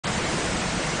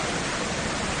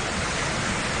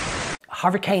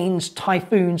Hurricanes,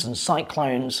 typhoons and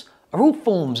cyclones are all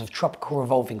forms of tropical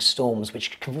revolving storms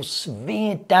which can cause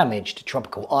severe damage to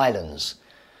tropical islands.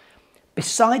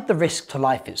 Beside the risk to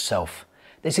life itself,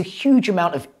 there's a huge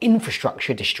amount of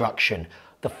infrastructure destruction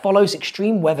that follows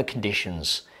extreme weather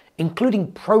conditions,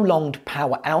 including prolonged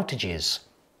power outages.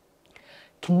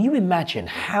 Can you imagine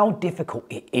how difficult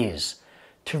it is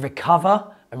to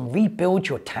recover and rebuild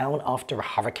your town after a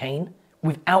hurricane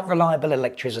without reliable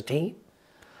electricity?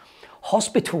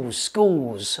 Hospitals,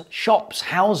 schools, shops,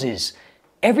 houses,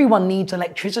 everyone needs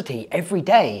electricity every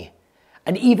day,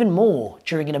 and even more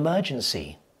during an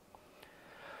emergency.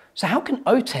 So how can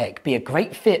OTEC be a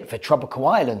great fit for tropical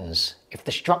islands if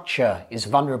the structure is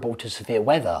vulnerable to severe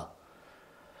weather?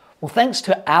 Well, thanks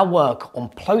to our work on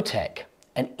plotec,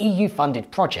 an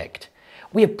EU-funded project,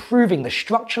 we are proving the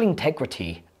structural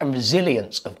integrity and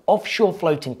resilience of offshore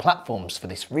floating platforms for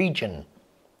this region.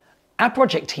 Our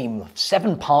project team of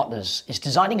 7 partners is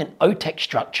designing an OTEC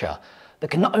structure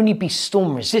that can not only be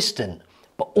storm resistant,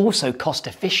 but also cost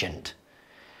efficient.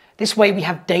 This way we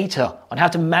have data on how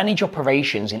to manage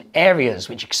operations in areas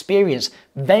which experience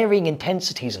varying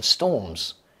intensities of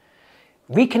storms.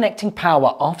 Reconnecting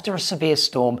power after a severe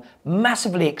storm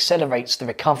massively accelerates the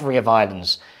recovery of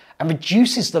islands and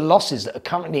reduces the losses that are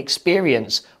currently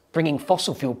experienced bringing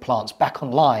fossil fuel plants back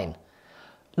online.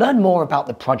 Learn more about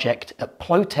the project at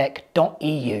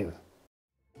plotec.eu.